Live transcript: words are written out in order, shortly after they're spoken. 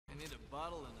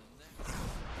bottle and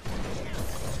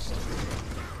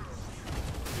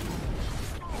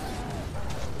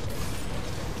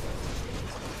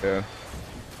Yeah.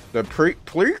 The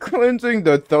pre-cleansing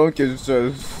the thunk is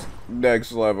just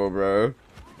next level, bro.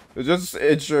 It just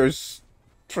ensures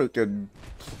freaking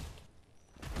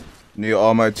need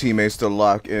all my teammates to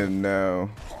lock in now.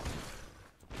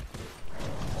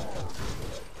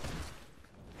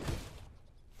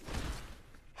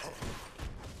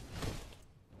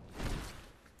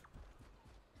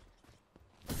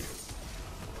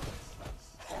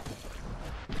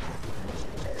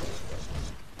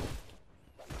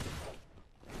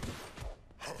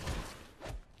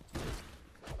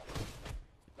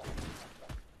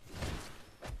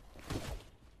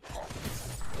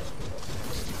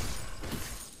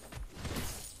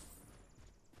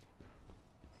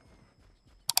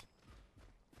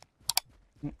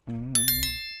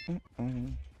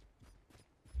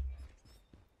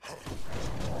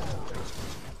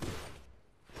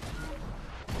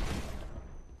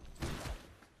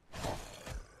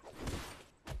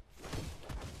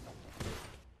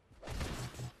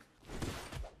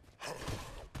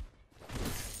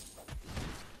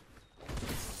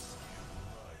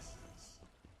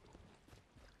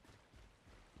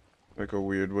 Like a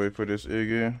weird way for this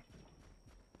Iggy.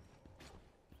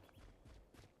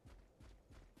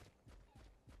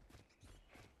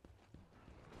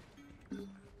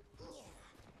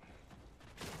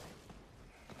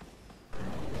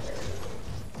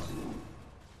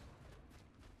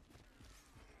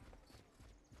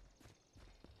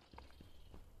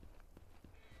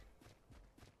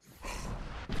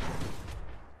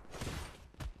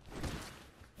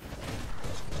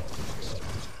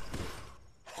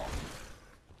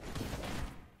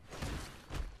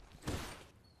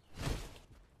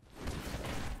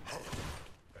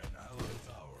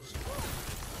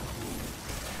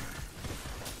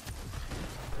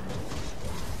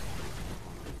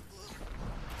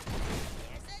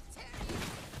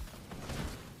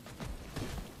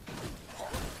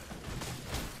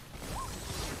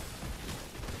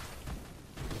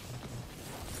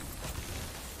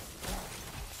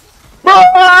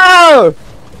 Bro!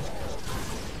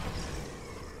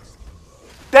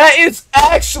 That is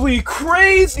actually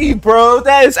crazy, bro.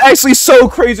 That is actually so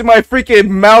crazy. My freaking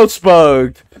mouse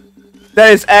bugged.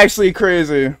 That is actually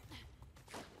crazy.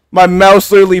 My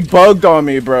mouse literally bugged on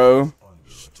me, bro.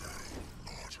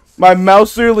 My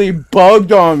mouse literally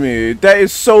bugged on me. That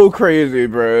is so crazy,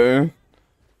 bro.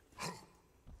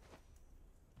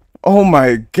 Oh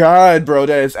my god, bro.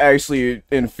 That is actually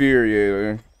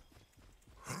infuriating.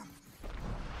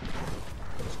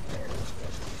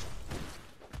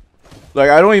 Like,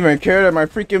 I don't even care that my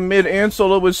freaking mid and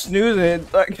solo was snoozing.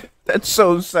 Like, that's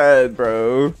so sad,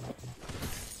 bro.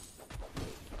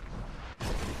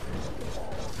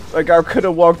 Like, I could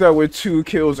have walked out with 2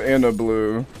 kills and a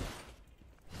blue.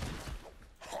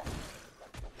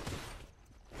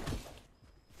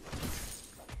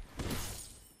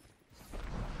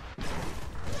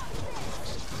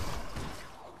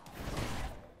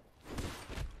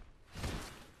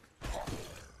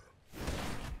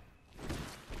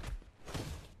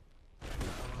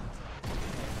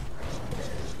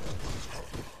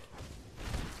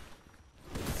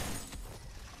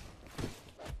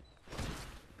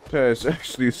 That's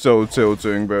actually so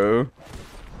tilting, bro.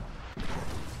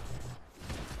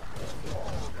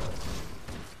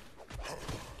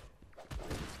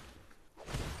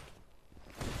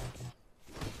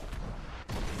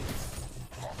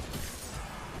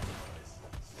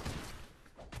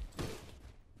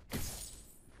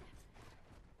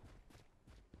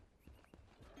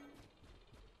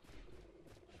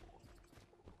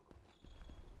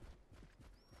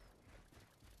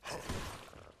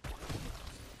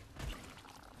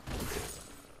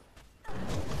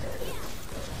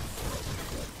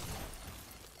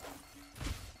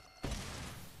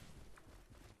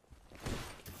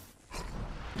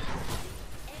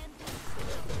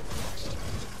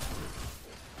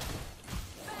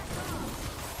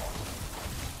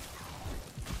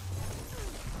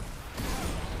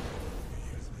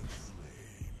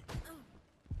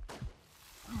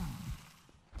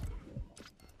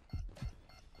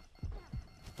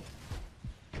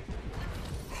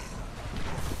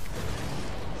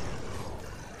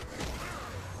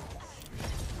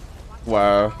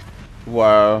 Wow.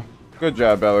 Wow. Good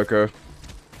job, Bellica.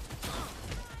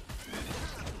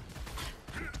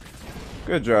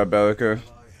 Good job, Bellica.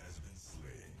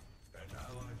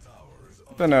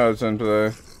 But now it's in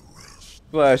play.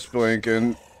 Flash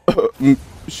blinking.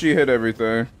 She hit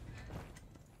everything.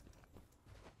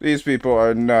 These people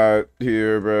are not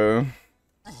here, bro.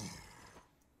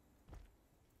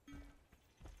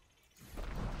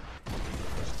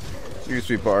 These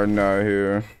people are not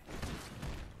here.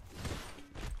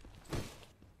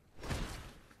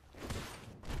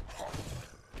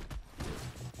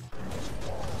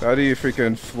 How do you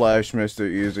freaking flash miss the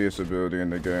easiest ability in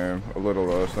the game? A little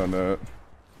lost on that.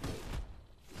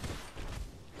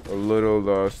 A little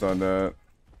lost on that.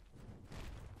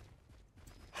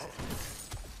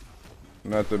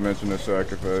 Not to mention the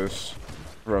sacrifice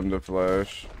from the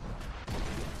flash.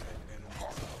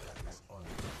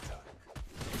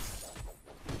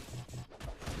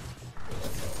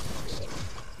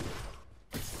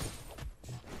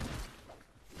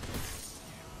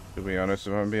 To be honest,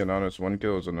 if I'm being honest, 1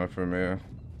 kill is enough for me.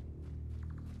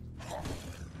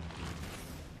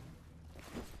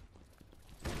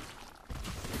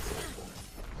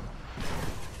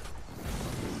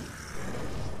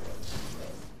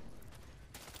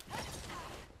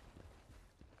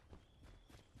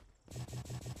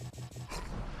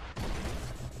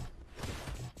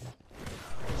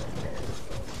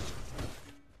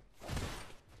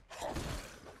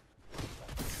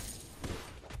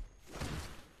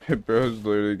 Bro's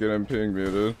literally getting ping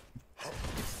muted.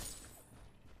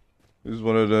 He's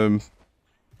one of them.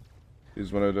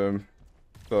 He's one of them.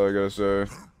 That's all I gotta say.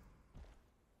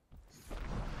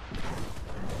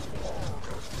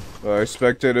 I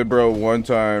spectated bro 1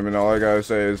 time, and all I gotta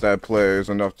say is that play is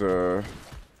enough to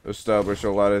establish a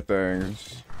lot of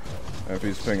things. And if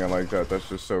he's pinging like that, that's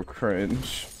just so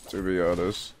cringe, to be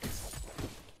honest.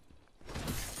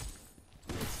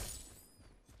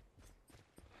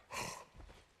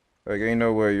 Like, ain't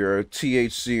no way you're a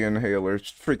THC inhaler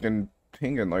freaking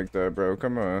pinging like that, bro.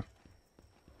 Come on.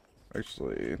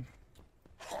 Actually,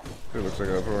 it looks like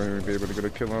I'll probably be able to get a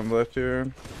kill on left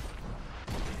here.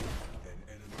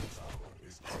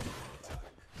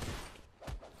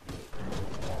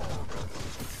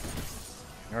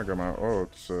 I got my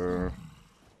ult, so...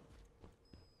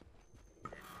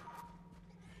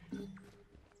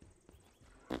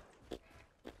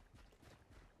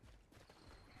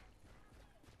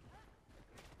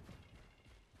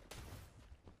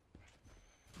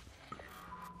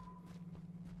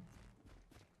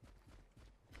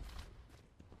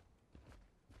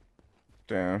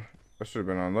 Damn, I should have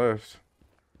been on left.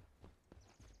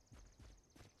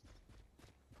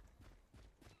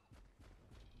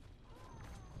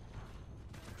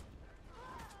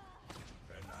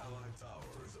 An allied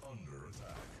tower is under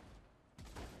attack.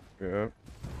 Yep.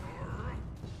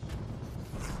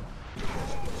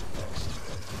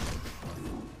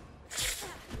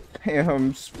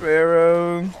 Damn,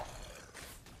 Sparrow.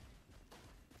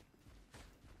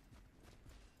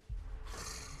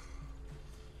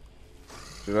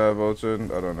 Should I have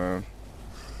ulted? I don't know.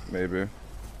 Maybe. An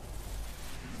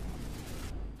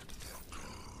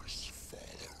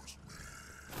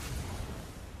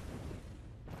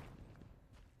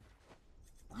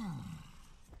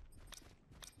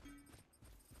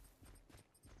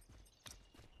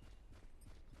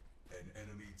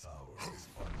enemy tower is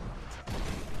under attack.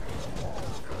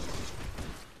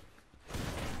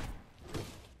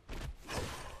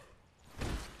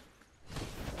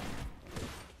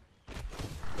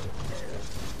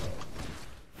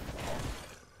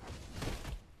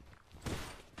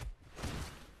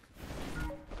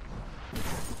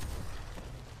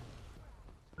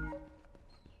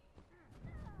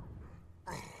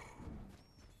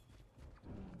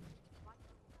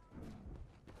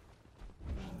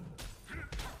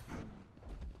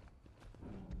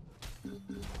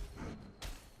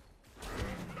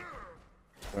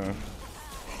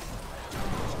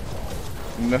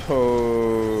 No.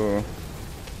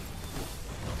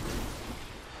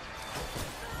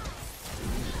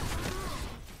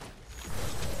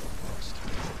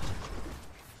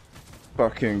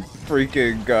 Fucking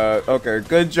freaking god. Okay,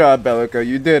 good job, Bellica.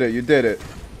 You did it. You did it.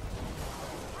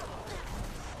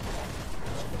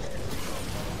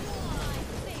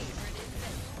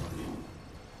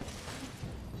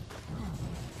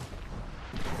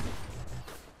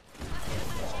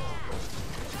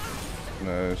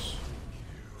 Nice.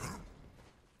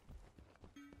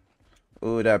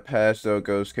 Ooh, that Pasto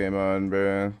ghost came on,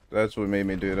 bro. That's what made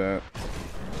me do that.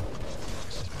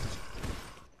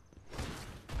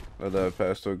 I love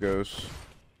Pasto ghost.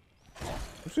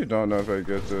 Actually, don't know if I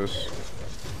get this.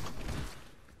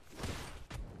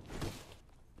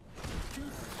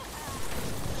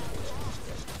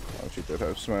 Oh, she did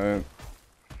have smite. An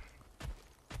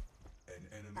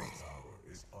enemy tower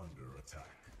is under attack.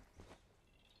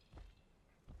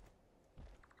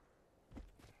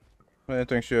 I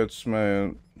think she had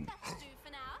smite. That'll do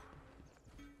for now.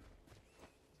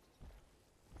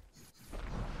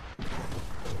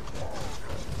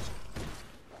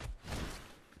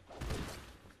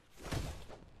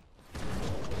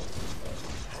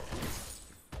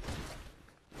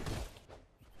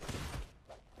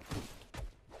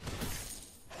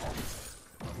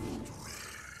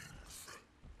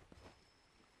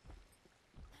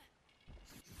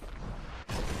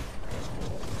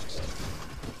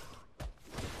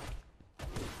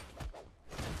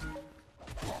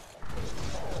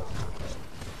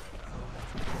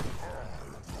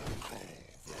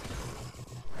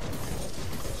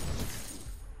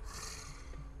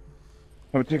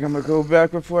 I think I'm gonna go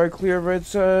back before I clear red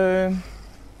side.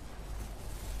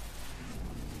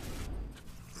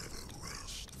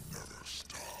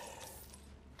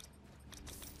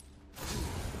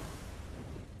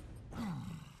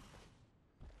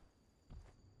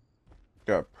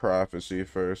 Got prophecy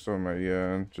first. Oh my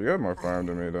yeah. She got more farm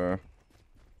than me though. Is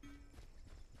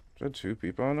that 2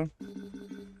 people on him?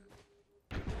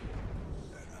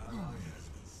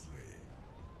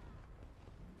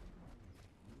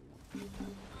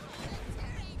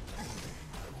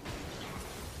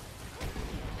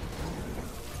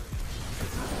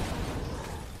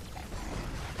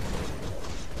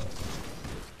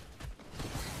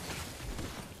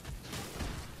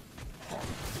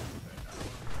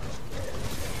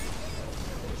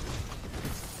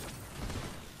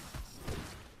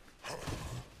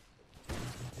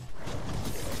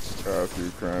 Got you,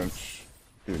 crunch.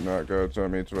 He not got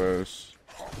on me twice.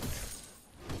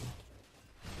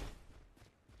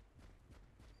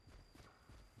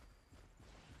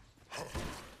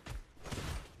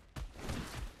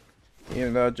 You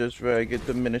know, just where I get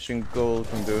diminishing gold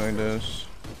from doing this.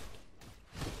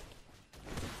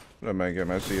 I might get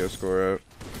my CS score up.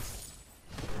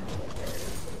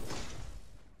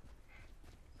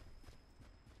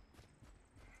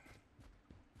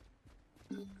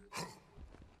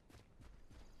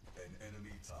 An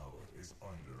enemy tower is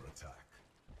under attack.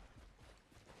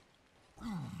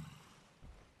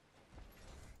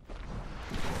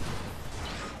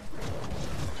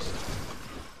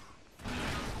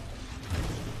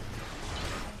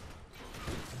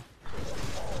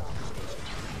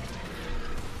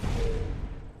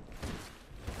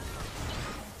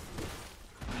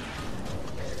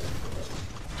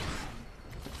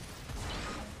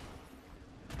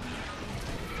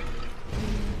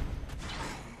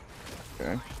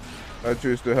 Okay. I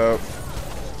choose to help.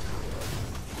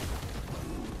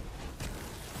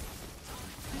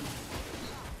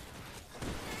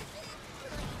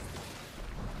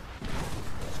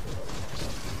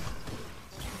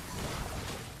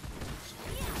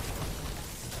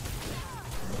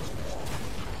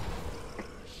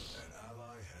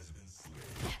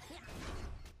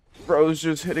 Bro's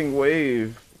just hitting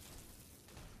wave.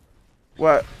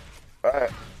 What? I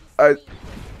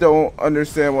don't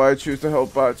understand why I choose to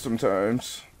help bots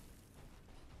sometimes.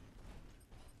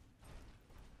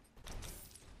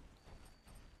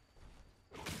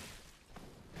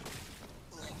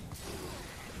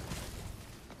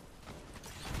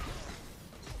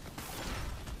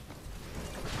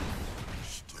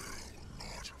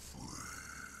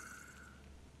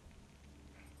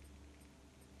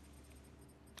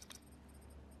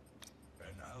 An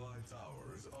allied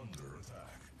tower is under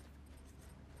attack.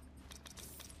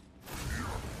 An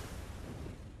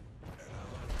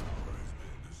allied tower has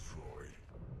been destroyed.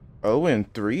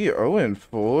 0-3,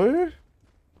 0-4?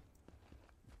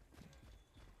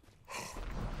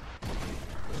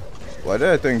 Why did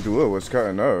I think Duo was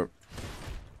cutting up?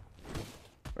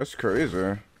 That's crazy.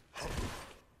 I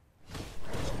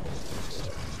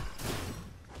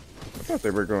thought they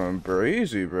were going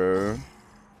brazy, bro.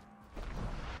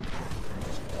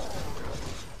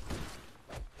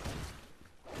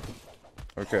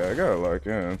 Okay, I gotta lock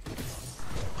in. An allied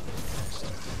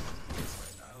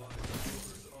tower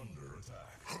is under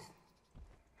attack.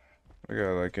 I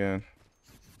gotta lock in.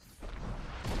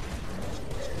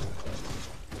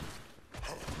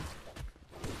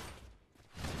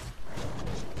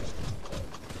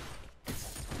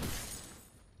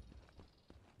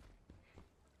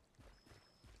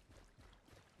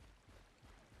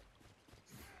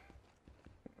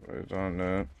 Wait on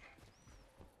that.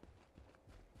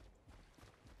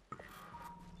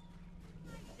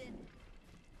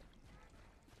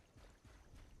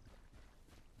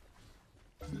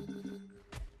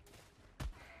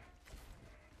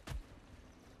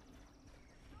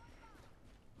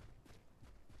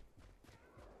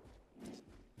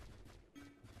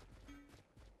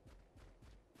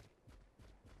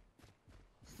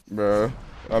 Bro,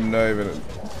 I'm not even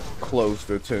close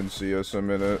to 10 CS a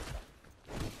minute.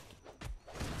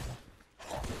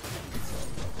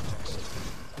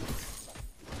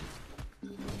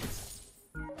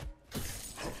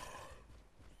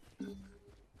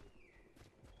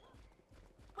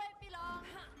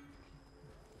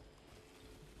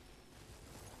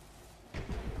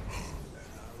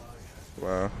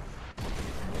 Wow.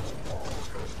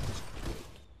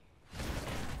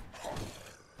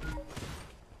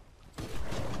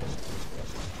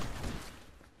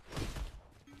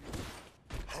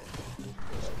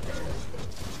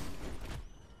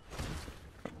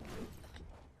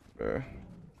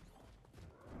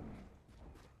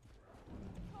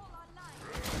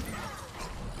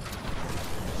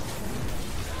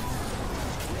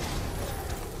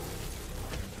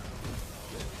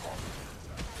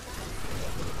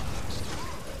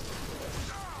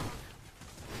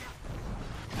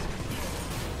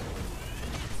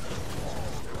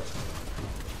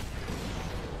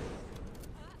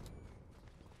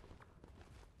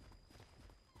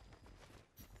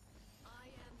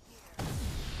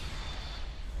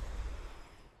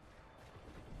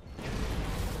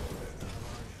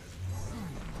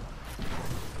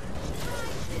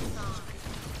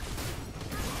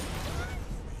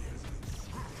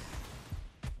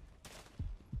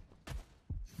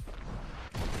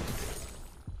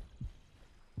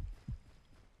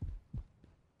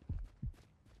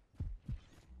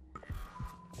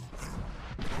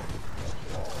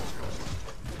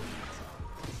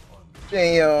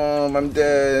 Damn, I'm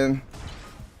dead.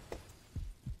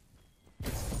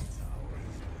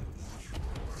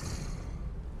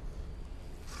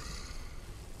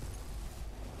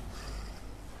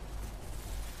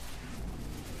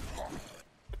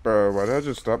 Bro, why did I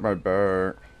just stop my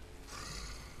back?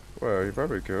 Well, he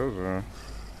probably kills her.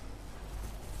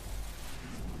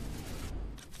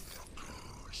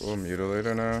 We'll mutilate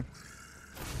her now.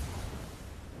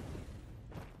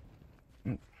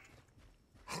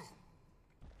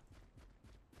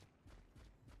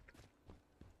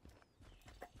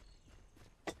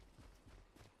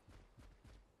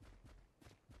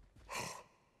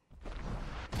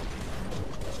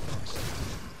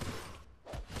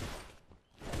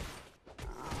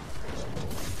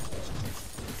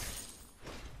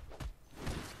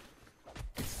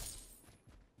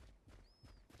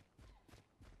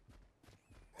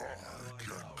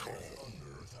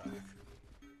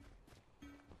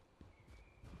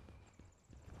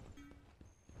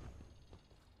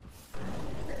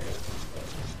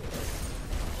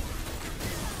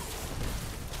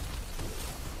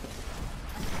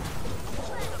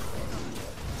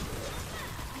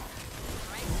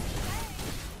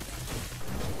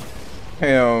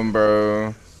 Damn,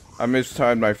 bro. I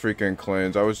mistimed my freaking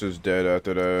cleanse. I was just dead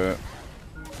after that.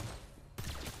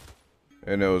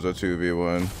 And it was a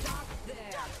 2v1.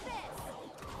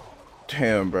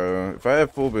 Damn, bro. If I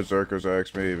had full Berserker's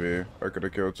Axe, maybe I could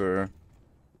have killed her.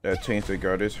 That Tainted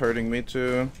Guard is hurting me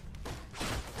too.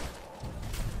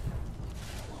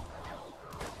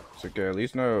 It's okay, at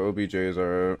least no OBJs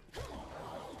are up.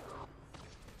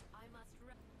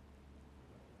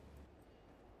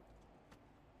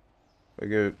 I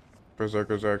get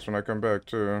Berserker's Axe when I come back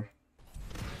too.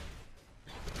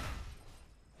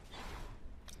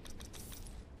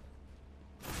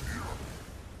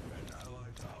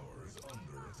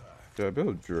 Did I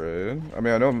build Dread? I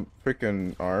mean, I know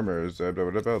freaking armor is dead, but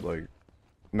what about like...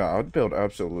 Nah, I'd build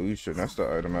Absolution. That's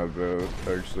the item I'd build,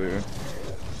 actually.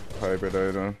 Hybrid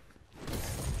item.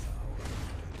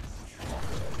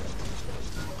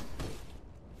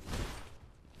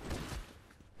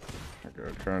 I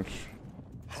got crunch.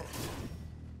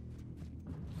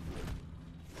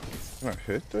 Can I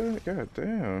hit that? God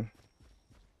damn.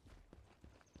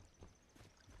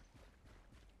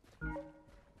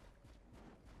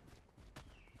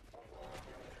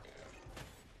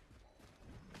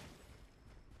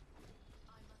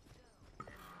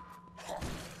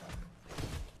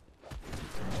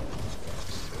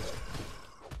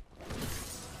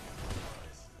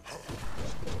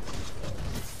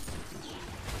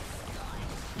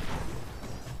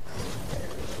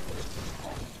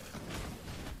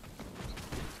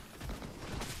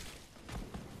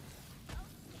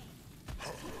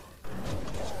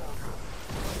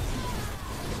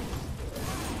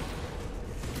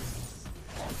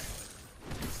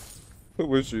 What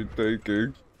was she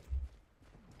thinking?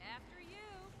 After you.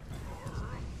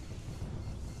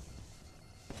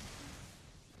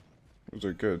 It was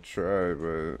a good try,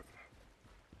 but...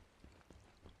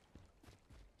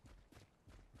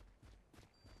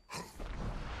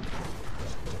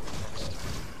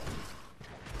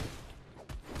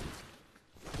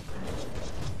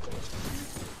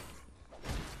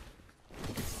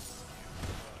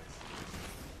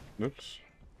 Oops.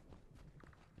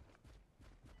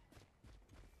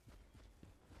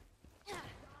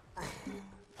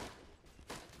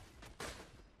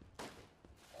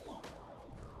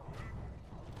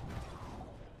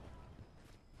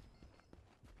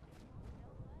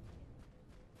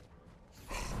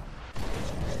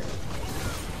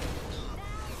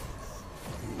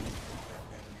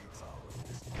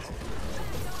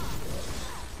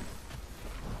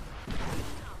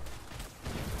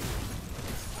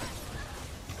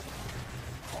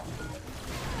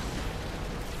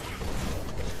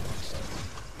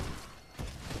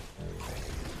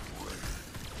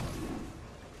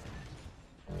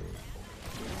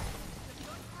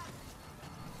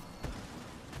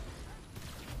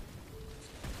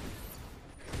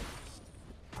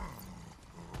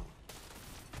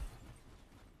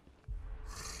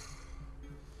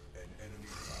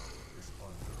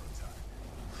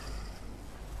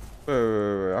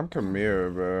 Wait, I'm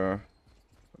Khaimera, bro.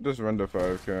 Just run the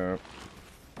 5 camp.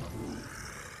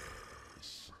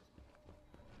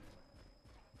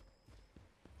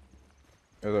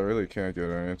 Cause I really can't get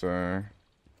anything.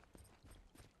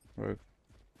 What?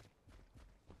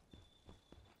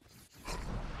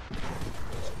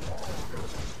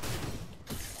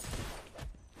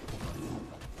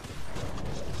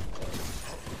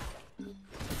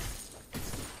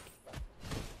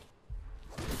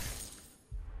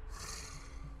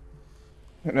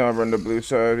 And now I run the blue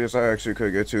side. Yes, I actually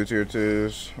could get 2 tier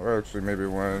 2s. Or actually maybe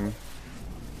 1.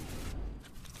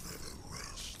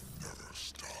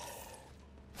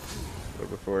 But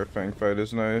before a fang fight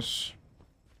is nice.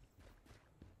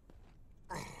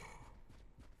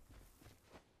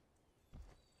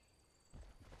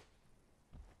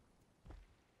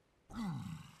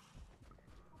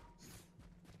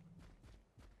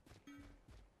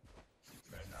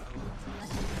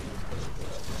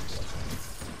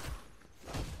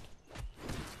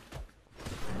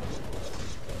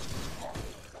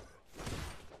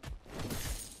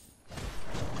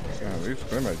 Yeah, at least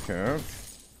they might count.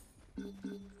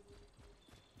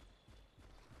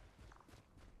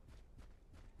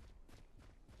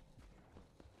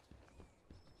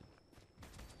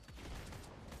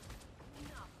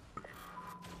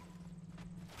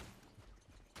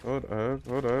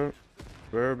 Hold up.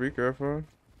 Better be careful.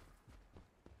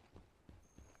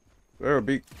 Better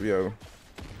be, yo.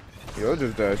 Yo,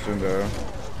 just dashed in there.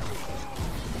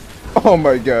 Oh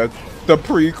my god. The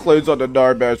pre-cleanse on the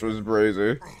Narbash was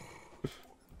crazy.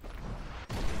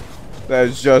 That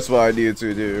is just what I needed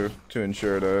to do to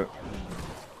ensure that.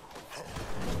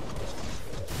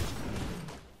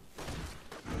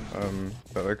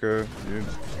 Belika, you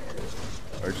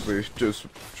actually just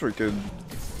freaking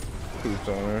pooped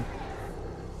on her.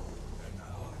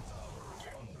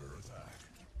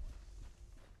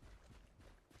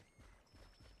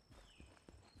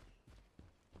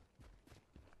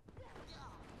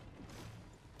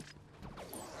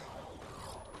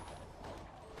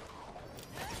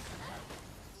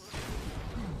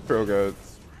 Pro got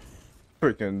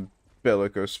freaking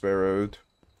Bellica sparrowed.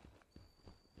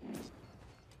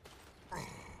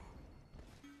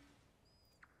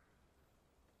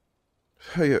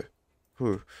 Hey,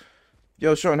 whew.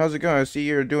 Yo, Sean, how's it going? I see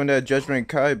you're doing that Judgment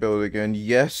Kai build again.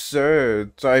 Yes,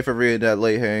 sir. Sorry for reading that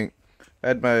late, Hank. I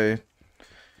had my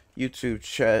YouTube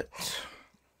chat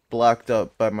blocked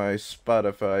up by my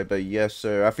Spotify, but yes,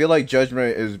 sir. I feel like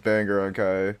Judgment is banger on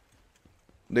Kai.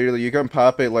 Literally, you can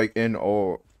pop it like in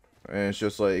ult, and it's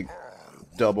just like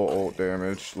double ult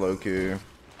damage, low-key.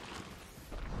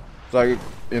 It's like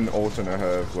an ult and a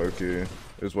half, low-key,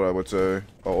 is what I would say. An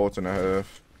ult and a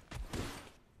half.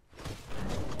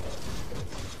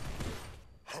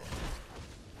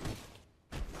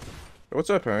 What's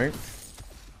up, Hank?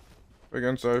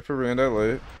 Again, sorry for being that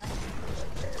late.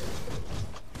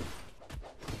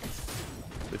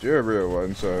 But you're a real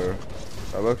one, so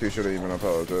I low-key shouldn't even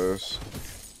apologize.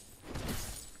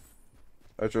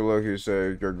 I should low-key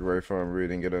say you're great for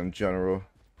reading it in general.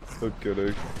 I'm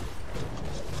kidding.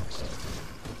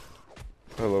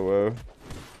 LOL.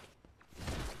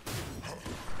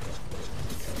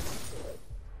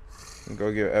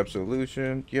 Go get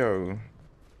absolution. Yo.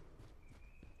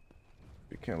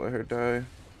 You can't let her die.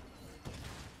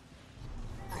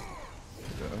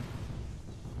 Yeah.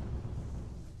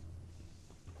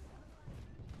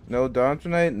 No Dom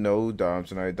tonight? No Dom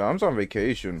tonight. Dom's on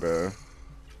vacation, bro.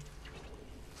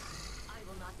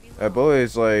 That boy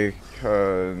is like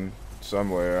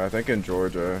somewhere. I think in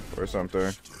Georgia or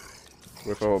something.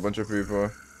 With a whole bunch of people.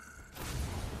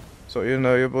 So you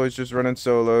know your boy's just running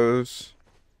solos.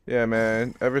 Yeah,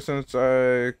 man. Ever since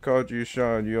I called you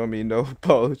Sean, you owe me no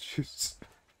apologies.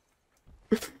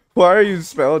 Why are you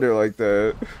spelling it like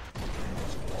that?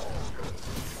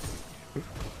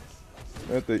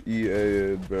 At the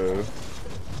EA end, bro.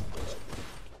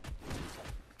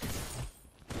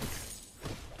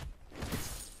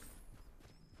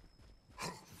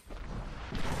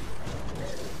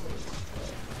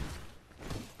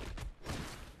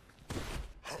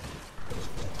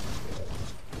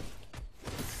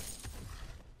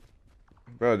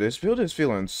 Bro, this build is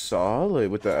feeling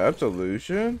solid with the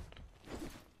absolution.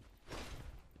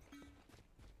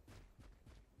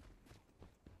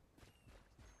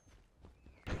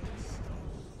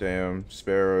 Damn,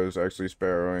 Sparrow's actually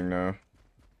sparrowing now.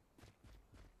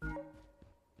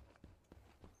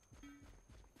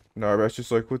 No, that's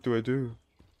just like, what do I do?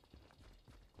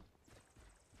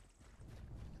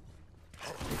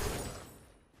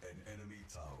 An enemy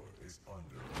tower is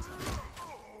under attack.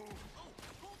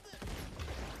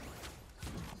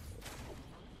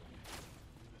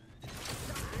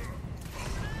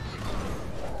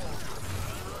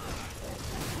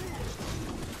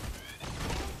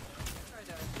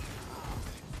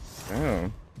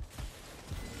 Damn.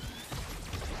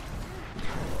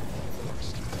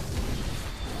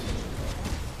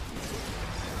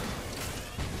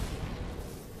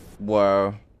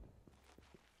 Wow.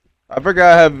 I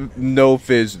forgot I have no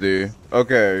fizz, dude.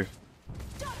 Okay.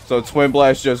 So Twin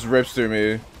Blast just rips through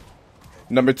me.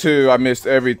 Number 2, I missed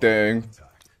everything.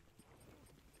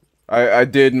 I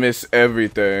did miss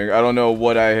everything. I don't know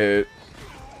what I hit.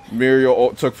 Muriel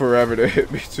ult took forever to hit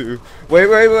me too.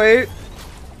 Wait.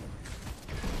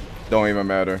 Don't even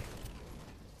matter.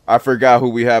 I forgot who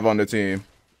we have on the team.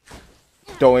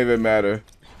 Don't even matter.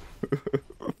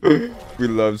 We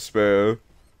love Sparrow.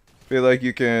 Feel like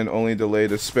you can only delay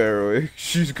the Sparrow.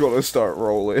 She's gonna start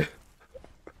rolling.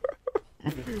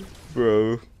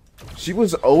 Bro. She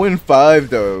was 0-5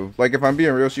 though. Like, if I'm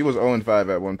being real, she was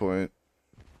 0-5 at one point.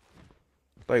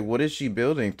 Like, what is she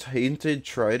building? Tainted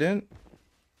Trident?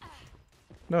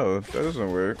 No, that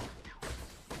doesn't work.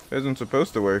 That isn't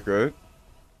supposed to work, right?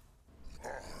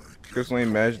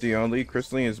 Crystalline Maj D only?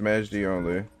 Crystalline is Maj D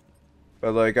only.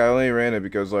 But like, I only ran it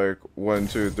because like 1,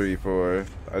 2, 3, 4.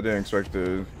 I didn't expect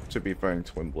it to be fighting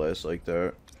Twin Blast like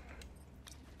that.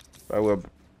 I will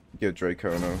get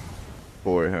Dracona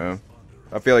for him.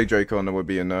 I feel like Dracona would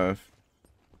be enough.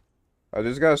 I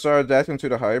just gotta start adapting to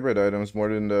the hybrid items more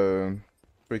than the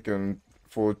freaking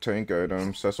full tank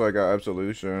items. That's why I got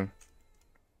Absolution.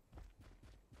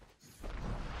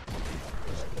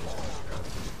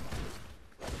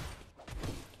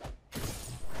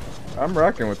 I'm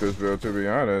rocking with this build, to be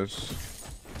honest.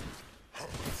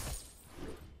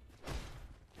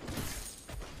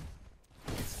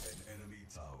 An enemy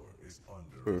tower is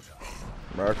under Oof.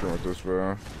 I'm rocking with this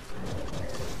build.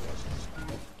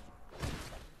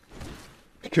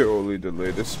 You can only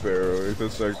delay the Sparrow.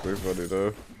 That's actually funny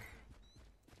though.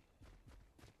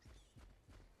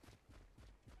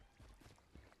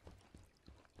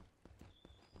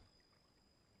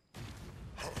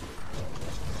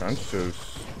 Crunch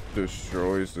just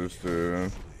destroys this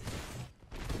dude.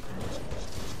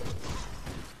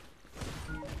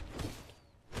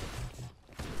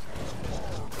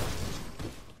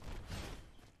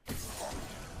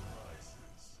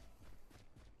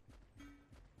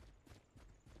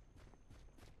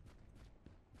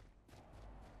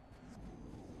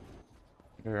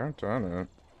 Yeah, I'm done it.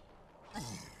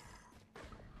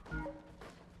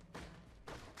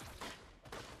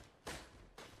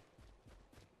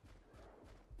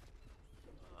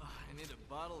 I need a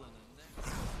bottle and a neck.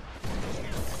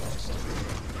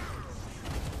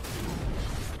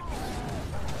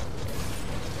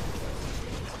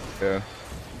 Yeah.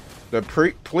 The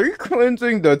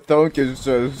pre-cleansing the thunk is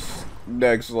just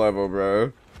next level,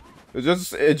 bro. It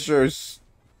just ensures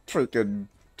freaking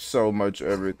so much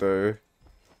everything.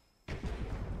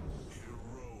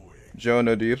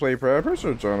 Jonah, do you play Preppers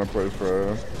or Jonah plays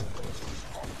Pred?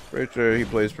 Pretty sure he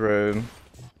plays Pred.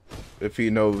 If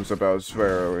he knows about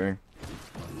Sparrowing.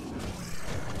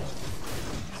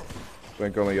 I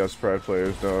think only us Pred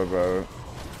players know about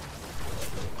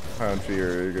how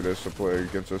infuriating it is to play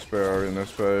against a Sparrow in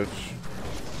this patch.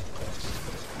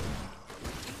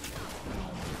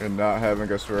 And not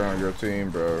having a Sparrow on your team,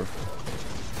 bro.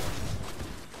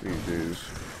 GG's.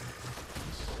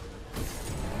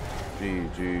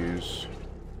 GG's.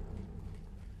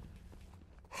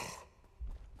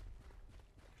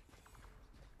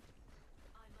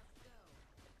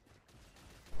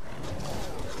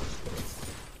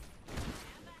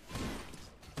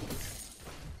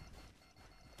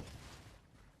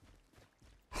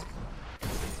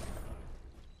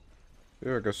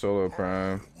 You're like a solo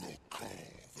prime.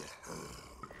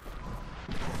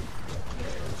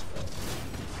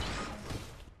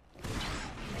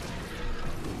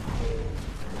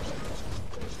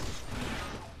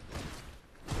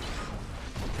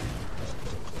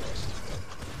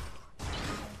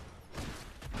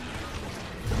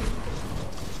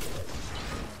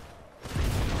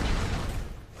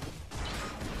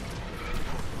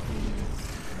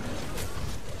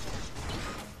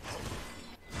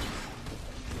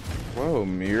 Whoa,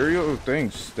 Muriel thing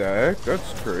stacked?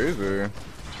 That's crazy.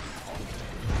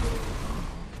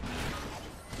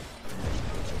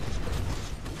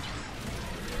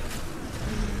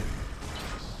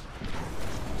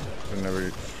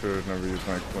 Should have never used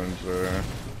my cleanser.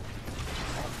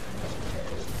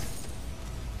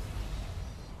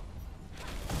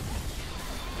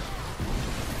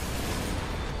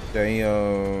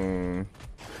 Damn.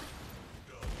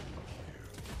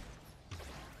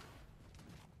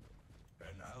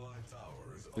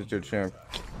 This is your champ.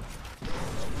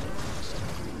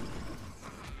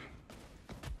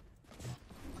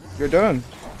 You're done.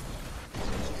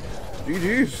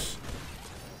 GG's.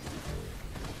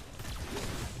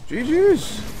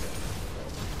 GG's.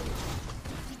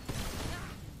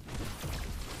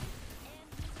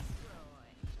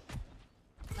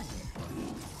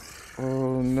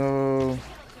 Oh no.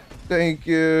 Thank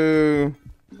you.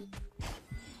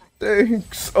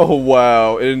 Thanks. Oh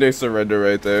wow. And they surrender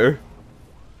right there.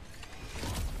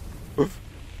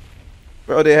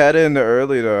 Bro, they had it in the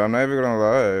early though. I'm not even gonna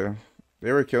lie.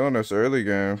 They were killing us early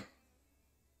game.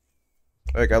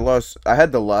 Like I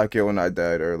had to lock it when I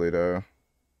died early though.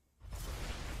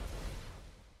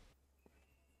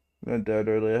 When I died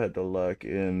early, I had to lock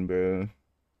in, bro.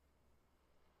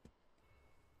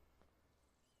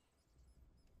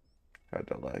 Had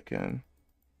to lock in.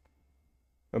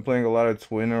 I'm playing a lot of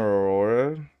Twin or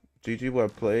Aurora. GG,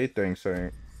 what play? Thanks,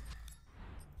 Saint.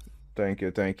 Thank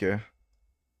you, thank you.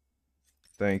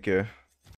 Thank you.